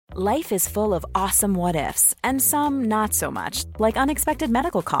Life is full of awesome what-ifs, and some not so much, like unexpected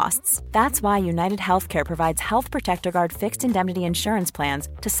medical costs. That's why United Healthcare provides Health Protector Guard fixed indemnity insurance plans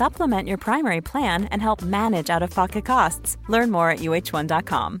to supplement your primary plan and help manage out-of-pocket costs. Learn more at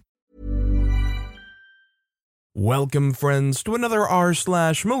uh1.com. Welcome, friends, to another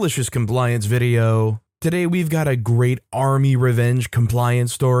rSlash malicious compliance video. Today we've got a great Army revenge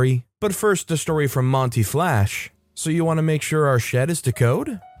compliance story, but first a story from Monty Flash. So you want to make sure our shed is to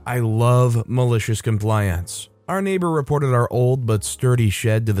code? I love malicious compliance. Our neighbor reported our old but sturdy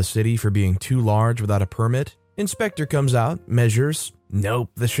shed to the city for being too large without a permit. Inspector comes out, measures. Nope,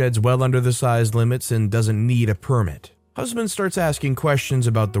 the shed's well under the size limits and doesn't need a permit. Husband starts asking questions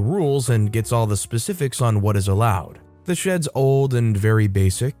about the rules and gets all the specifics on what is allowed. The shed's old and very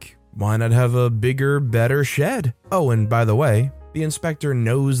basic. Why not have a bigger, better shed? Oh, and by the way, the inspector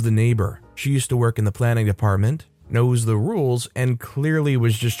knows the neighbor. She used to work in the planning department, knows the rules, and clearly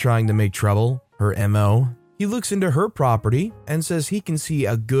was just trying to make trouble, her MO. He looks into her property and says he can see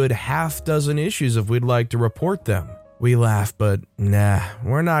a good half dozen issues if we'd like to report them. We laugh, but nah,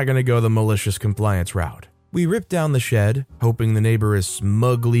 we're not gonna go the malicious compliance route. We rip down the shed, hoping the neighbor is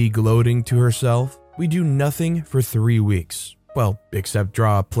smugly gloating to herself. We do nothing for 3 weeks. Well, except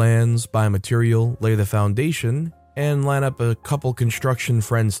draw up plans, buy material, lay the foundation, and line up a couple construction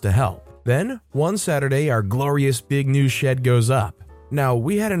friends to help. Then, one Saturday, our glorious big new shed goes up. Now,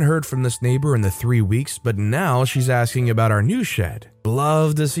 we hadn't heard from this neighbor in the 3 weeks, but now she's asking about our new shed.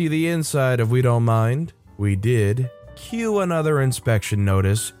 Love to see the inside if we don't mind. We did. Cue another inspection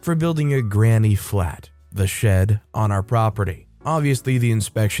notice for building a granny flat, the shed, on our property. Obviously, the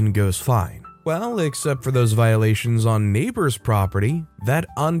inspection goes fine. Well, except for those violations on neighbor's property. That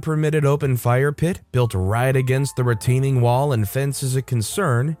unpermitted open fire pit built right against the retaining wall and fence is a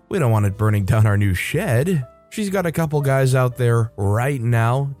concern. We don't want it burning down our new shed. She's got a couple guys out there right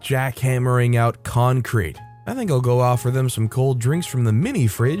now jackhammering out concrete. I think I'll go offer them some cold drinks from the mini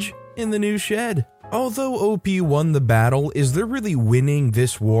fridge in the new shed. Although OP won the battle, is there really winning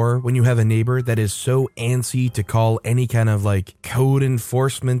this war when you have a neighbor that is so antsy to call any kind of code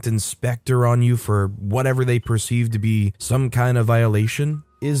enforcement inspector on you for whatever they perceive to be some kind of violation?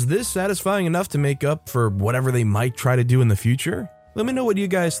 Is this satisfying enough to make up for whatever they might try to do in the future? Let me know what you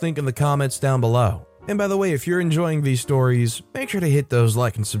guys think in the comments down below. And by the way, if you're enjoying these stories, make sure to hit those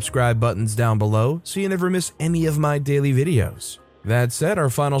like and subscribe buttons down below so you never miss any of my daily videos. That said,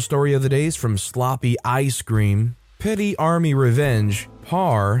 our final story of the day is from Sloppy Ice Cream. Petty Army Revenge,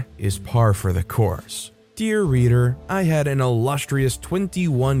 par is par for the course. Dear reader, I had an illustrious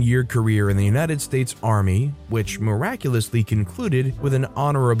 21-year career in the United States Army, which miraculously concluded with an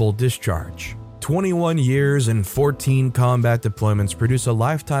honorable discharge. 21 years and 14 combat deployments produce a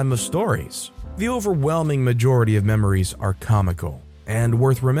lifetime of stories. The overwhelming majority of memories are comical and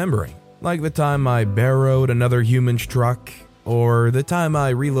worth remembering, like the time I borrowed another human's truck, or the time I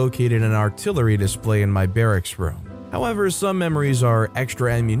relocated an artillery display in my barracks room. However, some memories are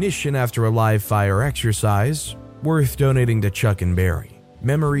extra ammunition after a live fire exercise, worth donating to Chuck and Barry.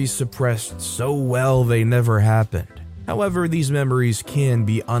 Memories suppressed so well they never happened. However, these memories can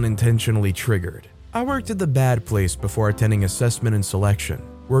be unintentionally triggered. I worked at the bad place before attending assessment and selection.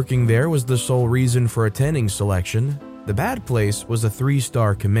 Working there was the sole reason for attending selection. The bad place was a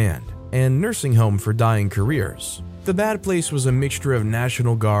 3-star command and nursing home for dying careers. The bad place was a mixture of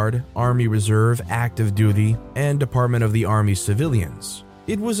National Guard, Army Reserve, active duty, and Department of the Army civilians.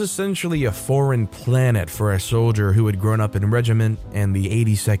 It was essentially a foreign planet for a soldier who had grown up in regiment and the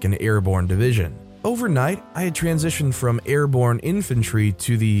 82nd Airborne Division. Overnight, I had transitioned from airborne infantry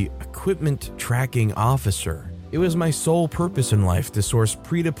to the equipment tracking officer. It was my sole purpose in life to source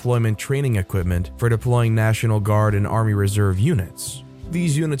pre-deployment training equipment for deploying National Guard and Army Reserve units.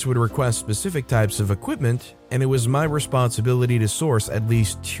 These units would request specific types of equipment, and it was my responsibility to source at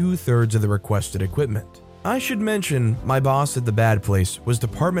least 2/3 of the requested equipment. I should mention, my boss at the bad place was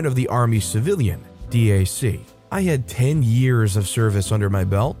Department of the Army Civilian, DAC. I had 10 years of service under my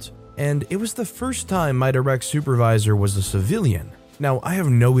belt, and it was the first time my direct supervisor was a civilian. Now, I have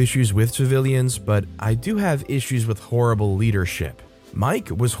no issues with civilians, but I do have issues with horrible leadership. Mike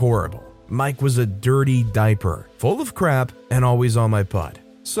was horrible. Mike was a dirty diaper, full of crap, and always on my butt.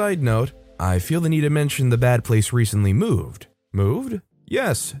 Side note, I feel the need to mention the bad place recently moved. Moved?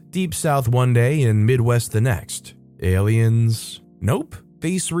 Yes, deep south one day and Midwest the next. Aliens? Nope.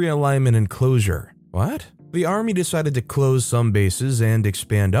 Base realignment and closure. What? The Army decided to close some bases and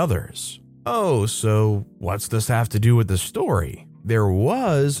expand others. Oh, so what's this have to do with the story? There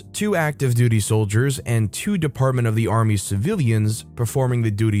was 2 active duty soldiers and 2 Department of the Army civilians performing the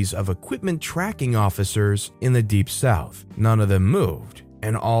duties of equipment tracking officers in the Deep South. None of them moved.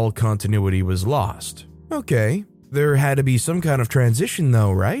 and all continuity was lost. Okay, there had to be some kind of transition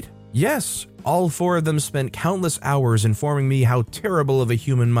though, right? Yes, all 4 of them spent countless hours informing me how terrible of a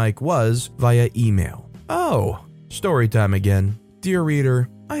human Mike was via email. Oh, story time again. Dear reader,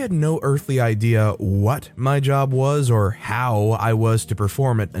 I had no earthly idea what my job was or how I was to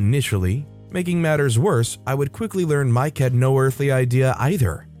perform it initially. Making matters worse, I would quickly learn Mike had no earthly idea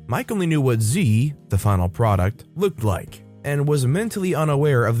either. Mike only knew what Z, the final product, looked like, and was mentally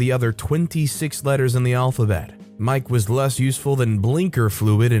unaware of the other 26 letters in the alphabet. Mike was less useful than blinker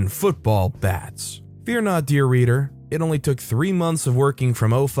fluid in football bats. Fear not, dear reader. It only took 3 months of working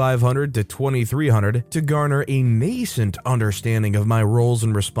from 0500 to 2300 to garner a nascent understanding of my roles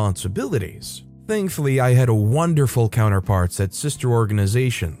and responsibilities. Thankfully, I had wonderful counterparts at sister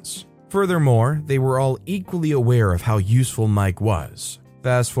organizations. Furthermore, they were all equally aware of how useful Mike was.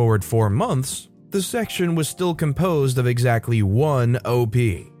 Fast forward 4 months, the section was still composed of exactly 1 OP.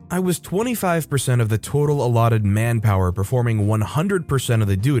 I was 25% of the total allotted manpower performing 100% of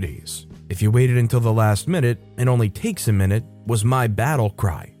the duties. If you waited until the last minute, it only takes a minute, was my battle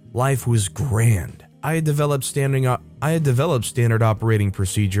cry. Life was grand. I had developed standard operating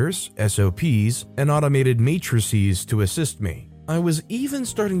procedures, SOPs, and automated matrices to assist me. I was even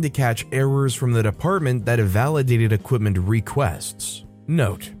starting to catch errors from the department that validated equipment requests.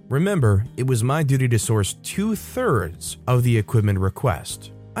 Note, remember, it was my duty to source 2/3 of the equipment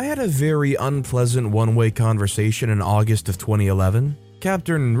request. I had a very unpleasant one-way conversation in August of 2011.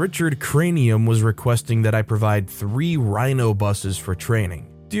 Captain Richard Cranium was requesting that I provide 3 Rhino buses for training.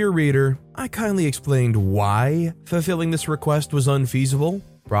 Dear reader, I kindly explained why fulfilling this request was unfeasible.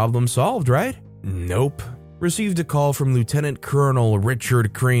 Problem solved, right? Nope. Received a call from Lieutenant Colonel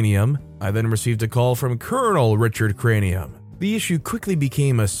Richard Cranium. I then received a call from Colonel Richard Cranium. The issue quickly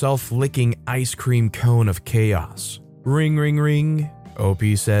became a self-licking ice cream cone of chaos. Ring, ring, ring.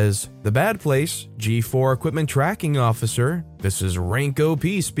 OP says, "The bad place, G4 Equipment Tracking Officer. This is Rank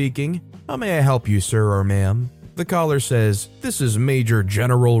OP speaking. How may I help you, sir or ma'am?" The caller says, "This is Major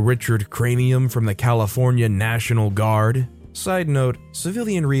General Richard Cranium from the California National Guard." Side note,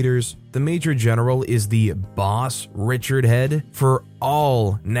 civilian readers, the Major General is the boss Richard head for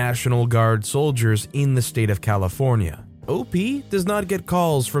all National Guard soldiers in the state of California. OP does not get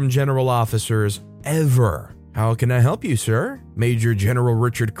calls from general officers ever. "How can I help you, sir?" Major General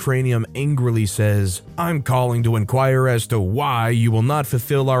Richard Cranium angrily says, "I'm calling to inquire as to why you will not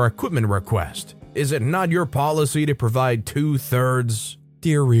fulfill our equipment request. Is it not your policy to provide 2/3?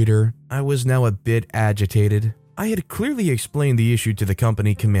 Dear reader, I was now a bit agitated. I had clearly explained the issue to the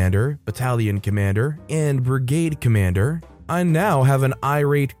company commander, battalion commander, and brigade commander. I now have an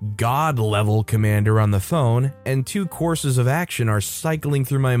irate god-level commander on the phone, and 2 courses of action are cycling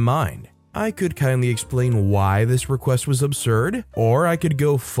through my mind. I could kindly explain why this request was absurd, or I could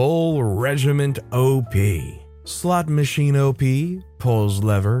go full regiment OP. Slot machine OP, pulls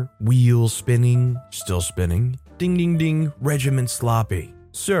lever, wheels spinning, still spinning, ding ding ding, regiment sloppy.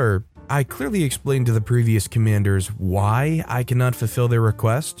 Sir, I clearly explained to the previous commanders why I cannot fulfill their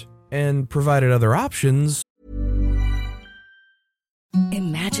request, and provided other options.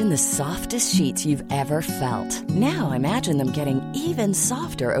 Imagine the softest sheets you've ever felt. Now imagine them getting even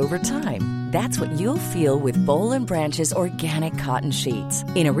softer over time. That's what you'll feel with Boll & Branch's organic cotton sheets.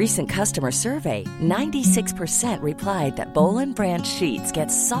 In a recent customer survey, 96% replied that Boll & Branch sheets get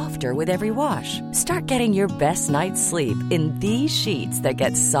softer with every wash. Start getting your best night's sleep in these sheets that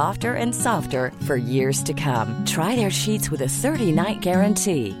get softer and softer for years to come. Try their sheets with a 30-night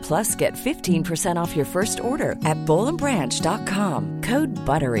guarantee. Plus, get 15% off your first order at bollandbranch.com. Code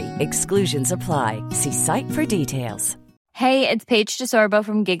BUTTERY. Exclusions apply. See site for details. Hey, it's Paige DeSorbo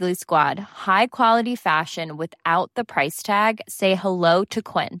from Giggly Squad. High quality fashion without the price tag. Say hello to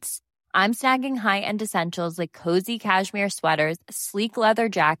Quince. I'm snagging high-end essentials like cozy cashmere sweaters, sleek leather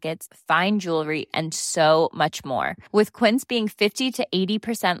jackets, fine jewelry, and so much more. With Quince being 50 to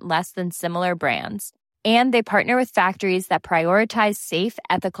 80% less than similar brands. And they partner with factories that prioritize safe,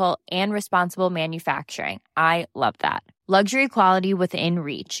 ethical, and responsible manufacturing. I love that. Luxury quality within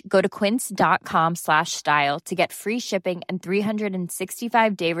reach. Go to quince.com/style to get free shipping and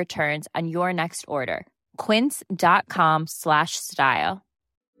 365-day returns on your next order. Quince.com/style.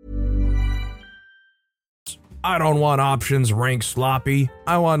 I don't want options rank sloppy.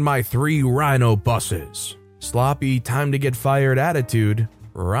 I want my 3 Rhino buses. Sloppy, time to get fired attitude.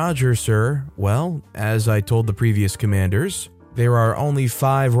 Roger, sir. Well, as I told the previous commanders, there are only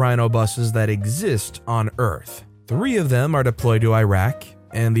 5 Rhino buses that exist on Earth. 3 of them are deployed to Iraq,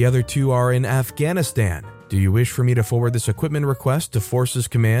 and the other 2 are in Afghanistan. Do you wish for me to forward this equipment request to Forces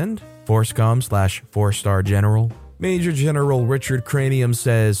Command? Forcecom/4-star general. Major General Richard Cranium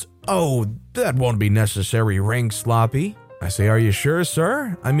says, "Oh, that won't be necessary, rank sloppy." I say, "Are you sure,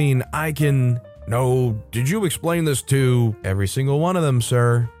 sir? I mean, I can..." "No, did you explain this to..." "Every single one of them,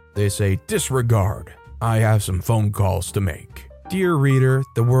 sir." They say, "Disregard. I have some phone calls to make." Dear reader,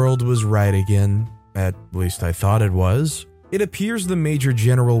 the world was right again. At least I thought it was. It appears the Major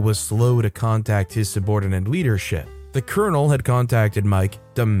General was slow to contact his subordinate leadership. The Colonel had contacted Mike,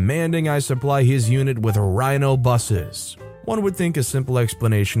 demanding I supply his unit with Rhino buses. One would think a simple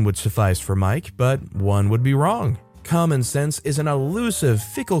explanation would suffice for Mike, but one would be wrong. Common sense is an elusive,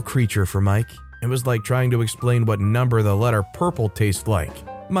 fickle creature for Mike. It was like trying to explain what number the letter purple tastes like.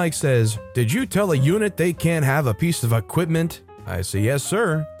 Mike says, "Did you tell a unit they can't have a piece of equipment?" I say, "Yes,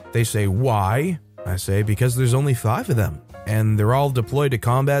 sir." They say, "Why?" I say, "Because there's only 5 of them, and they're all deployed to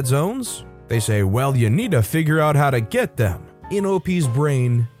combat zones." They say, "Well, you need to figure out how to get them." In OP's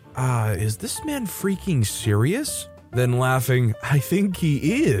brain, is this man freaking serious? Then laughing, "I think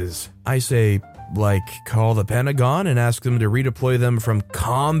he is." I say, "Like, call the Pentagon and ask them to redeploy them from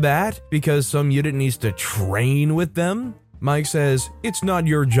combat because some unit needs to train with them?" Mike says, "It's not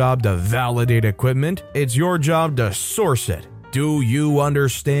your job to validate equipment, it's your job to source it. Do you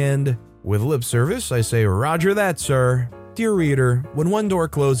understand?" With lip service, I say, "Roger that, sir." Dear reader, when one door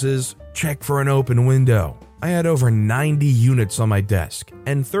closes, check for an open window. I had over 90 units on my desk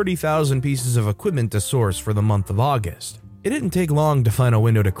and 30,000 pieces of equipment to source for the month of August. It didn't take long to find a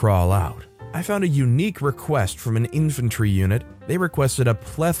window to crawl out. I found a unique request from an infantry unit. They requested a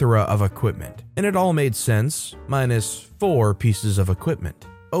plethora of equipment, and it all made sense, minus 4 pieces of equipment.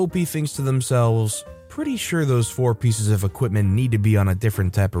 OP thinks to themselves, "Pretty sure those 4 pieces of equipment need to be on a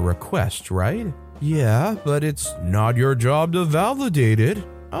different type of request, right?" "Yeah, but it's not your job to validate it."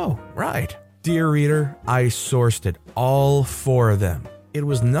 "Oh, right." Dear reader, I sourced it, all 4 of them. It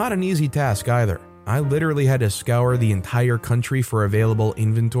was not an easy task either. I literally had to scour the entire country for available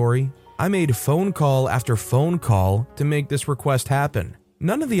inventory. I made phone call after phone call to make this request happen.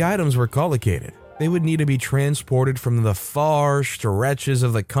 None of the items were collocated. They would need to be transported from the far stretches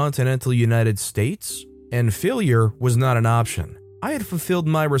of the continental United States, and failure was not an option. I had fulfilled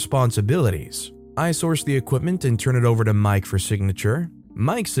my responsibilities. I source the equipment and turn it over to Mike for signature.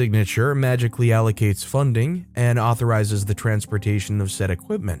 Mike's signature magically allocates funding and authorizes the transportation of said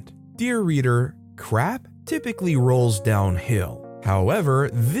equipment. Dear reader, crap typically rolls downhill. However,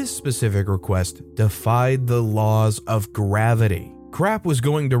 this specific request defied the laws of gravity. Crap was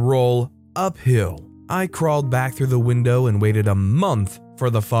going to roll uphill. I crawled back through the window and waited a month for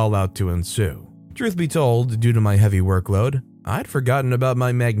the fallout to ensue. Truth be told, due to my heavy workload, I'd forgotten about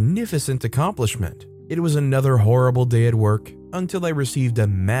my magnificent accomplishment. It was another horrible day at work until I received a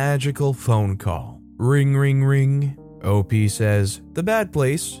magical phone call. Ring, ring, ring. OP says, "The bad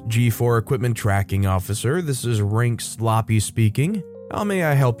place, G4 Equipment Tracking Officer, this is Rank Sloppy speaking. How may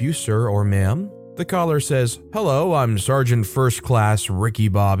I help you, sir or ma'am?" The caller says, "Hello, I'm Sergeant First Class Ricky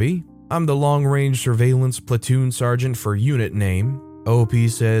Bobby. I'm the Long Range Surveillance Platoon Sergeant for unit name." OP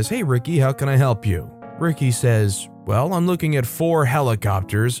says, "Hey Ricky, how can I help you?" Ricky says, "Well, I'm looking at 4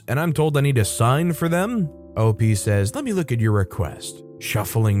 helicopters and I'm told I need to sign for them." OP says, "Let me look at your request."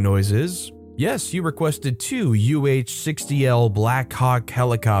 Shuffling noises. "Yes, you requested 2 UH-60L Black Hawk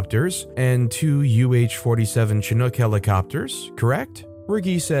helicopters and 2 UH-47 Chinook helicopters, correct?"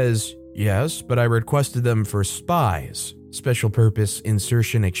 Ricky says, "Yes, but I requested them for SPIES, Special Purpose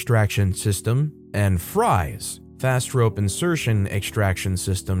Insertion Extraction System, and FRIES, Fast Rope Insertion Extraction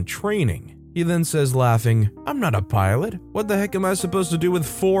System training." He then says, laughing, "I'm not a pilot. What the heck am I supposed to do with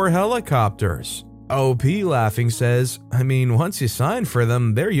 4 helicopters?" OP laughing says, "I mean, once you sign for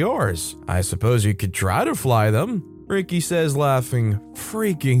them, they're yours. I suppose you could try to fly them." Ricky says, laughing,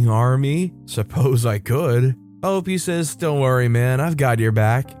 "Freaking Army. Suppose I could." OP says, "Don't worry, man. I've got your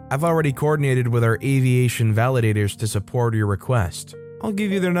back. I've already coordinated with our aviation validators to support your request. I'll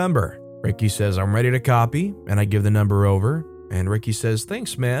give you their number." Ricky says, "I'm ready to copy," and I give the number over. And Ricky says,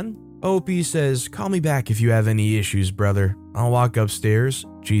 "Thanks, man." OP says, "Call me back if you have any issues, brother. I'll walk upstairs,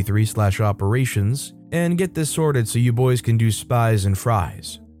 G3/operations, and get this sorted so you boys can do SPIES and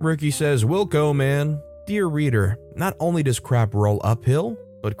FRIES." Ricky says, "Wilco, man." Dear reader, not only does crap roll uphill,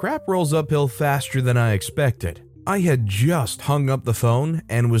 but crap rolls uphill faster than I expected. I had just hung up the phone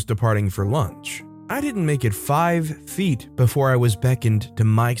and was departing for lunch. I didn't make it 5 feet before I was beckoned to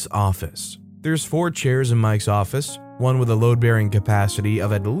Mike's office. There's 4 chairs in Mike's office, one with a load-bearing capacity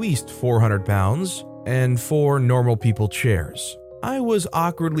of at least 400 pounds, and 4 normal people chairs. I was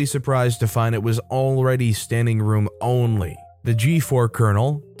awkwardly surprised to find it was already standing room only. The G4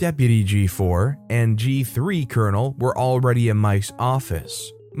 Colonel, Deputy G4, and G3 Colonel were already in Mike's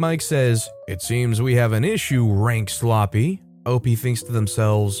office. Mike says, "It seems we have an issue, Rank Sloppy." OP thinks to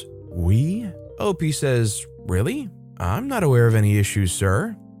themselves, "We?" OP says, "Really? I'm not aware of any issues,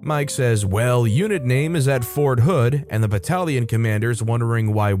 sir." Mike says, "Well, unit name is at Fort Hood, and the battalion commander's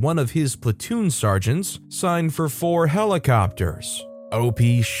wondering why one of his platoon sergeants signed for 4 helicopters."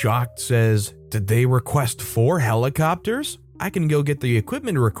 OP, shocked, says, "Did they request 4 helicopters? I can go get the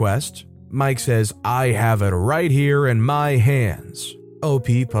equipment request." Mike says, "I have it right here in my hands."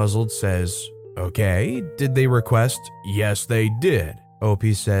 OP, puzzled, says, "Okay, did they request?" "Yes, they did."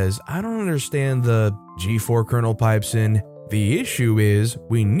 OP says, "I don't understand the..." G4 Colonel pipes in, "The issue is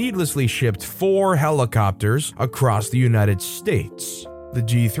we needlessly shipped 4 helicopters across the United States." The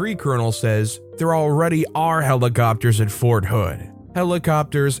G3 Colonel says, "There already are helicopters at Fort Hood.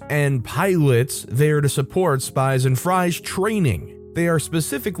 Helicopters and pilots there to support Spies and Fry's training. They are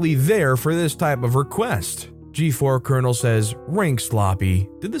specifically there for this type of request." G4 Colonel says, "Rank Sloppy,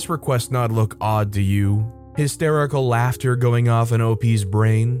 did this request not look odd to you?" Hysterical laughter going off in OP's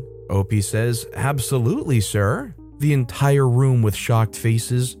brain. OP says, "Absolutely, sir." The entire room with shocked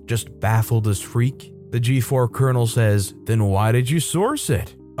faces, just baffled as freak. The G4 Colonel says, "Then why did you source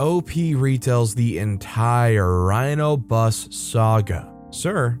it?" OP retells the entire Rhino bus saga.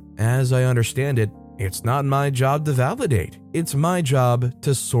 "Sir, as I understand it, it's not my job to validate. It's my job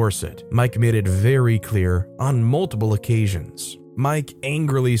to source it." Mike made it very clear on multiple occasions. Mike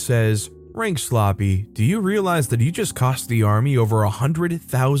angrily says, "Rank Sloppy, do you realize that you just cost the Army over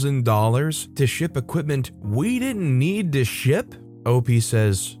 $100,000 to ship equipment we didn't need to ship?" OP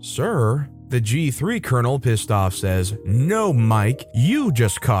says, "Sir." The G3 Colonel, pissed off, says, "No, Mike, you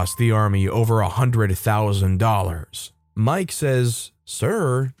just cost the Army over $100,000. Mike says,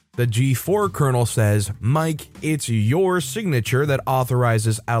 "Sir." The G4 Colonel says, "Mike, it's your signature that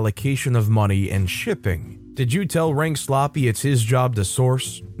authorizes allocation of money and shipping. Did you tell Rank Sloppy it's his job to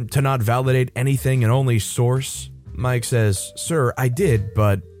source, to not validate anything and only source?" Mike says, "Sir, I did,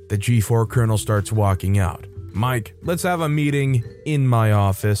 but..." The G4 Colonel starts walking out. "Mike, let's have a meeting in my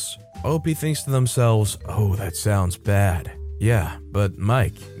office." OP thinks to themselves, "Oh, that sounds bad." "Yeah, but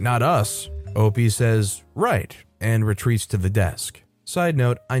Mike, not us." OP says, "Right," and retreats to the desk. Side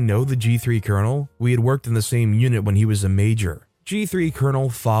note, I know the G3 Colonel. We had worked in the same unit when he was a major. G3 Colonel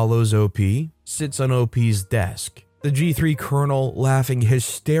follows OP, sits on OP's desk. The G3 Colonel, laughing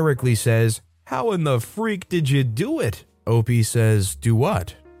hysterically, says, "How in the freak did you do it?" OP says, "Do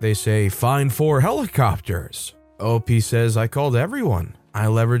what?" They say, "Find 4 helicopters." OP says, "I called everyone. I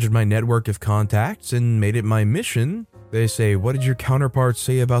leveraged my network of contacts and made it my mission." They say, "What did your counterparts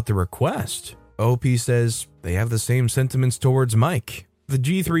say about the request?" OP says, "They have the same sentiments towards Mike." The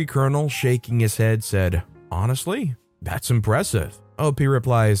G3 Colonel, shaking his head, said, "Honestly, that's impressive." OP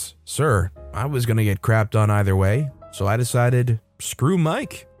replies, "Sir, I was gonna get crapped on either way, so I decided, screw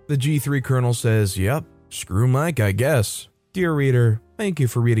Mike." The G3 Colonel says, "Yep, screw Mike, I guess." Dear reader, thank you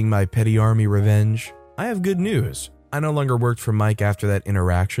for reading my petty army revenge. I have good news. I no longer worked for Mike after that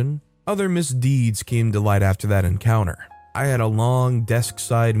interaction. Other misdeeds came to light after that encounter. I had a long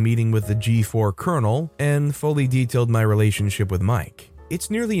desk-side meeting with the G4 Colonel and fully detailed my relationship with Mike. It's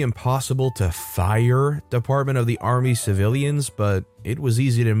nearly impossible to fire Department of the Army civilians, but it was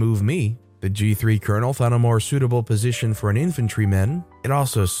easy to move me. The G3 Colonel found a more suitable position for an infantryman. It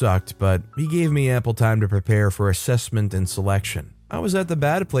also sucked, but he gave me ample time to prepare for assessment and selection. I was at the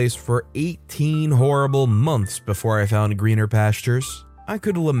bad place for 18 horrible months before I found greener pastures. I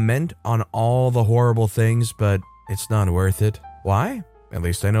could lament on all the horrible things, but it's not worth it. Why? At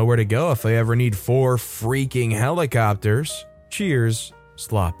least I know where to go if I ever need 4 freaking helicopters. Cheers,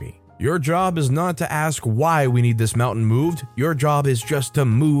 Sloppy. Your job is not to ask why we need this mountain moved. Your job is just to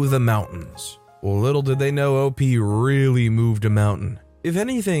move the mountains. Well, little did they know OP really moved a mountain. If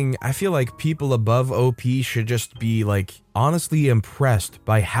anything, I feel like people above OP should just be, honestly impressed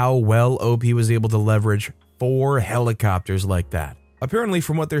by how well OP was able to leverage 4 helicopters like that. Apparently,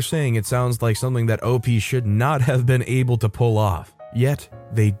 from what they're saying, it sounds like something that OP should not have been able to pull off. Yet,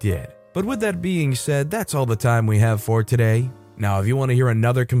 they did. But with that being said, that's all the time we have for today. Now, if you want to hear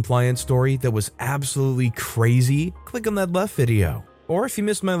another compliance story that was absolutely crazy, click on that left video. Or if you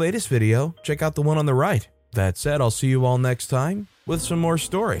missed my latest video, check out the one on the right. That said, I'll see you all next time with some more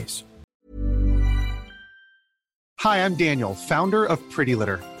stories. Hi, I'm Daniel, founder of Pretty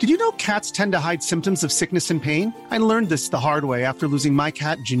Litter. Did you know cats tend to hide symptoms of sickness and pain? I learned this the hard way after losing my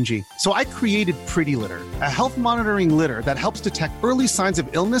cat, Gingy. So I created Pretty Litter, a health monitoring litter that helps detect early signs of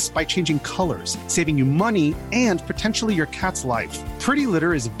illness by changing colors, saving you money and potentially your cat's life. Pretty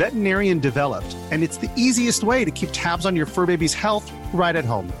Litter is veterinarian developed, and it's the easiest way to keep tabs on your fur baby's health right at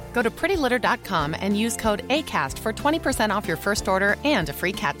home. Go to prettylitter.com and use code ACAST for 20% off your first order and a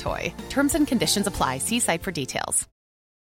free cat toy. Terms and conditions apply. See site for details.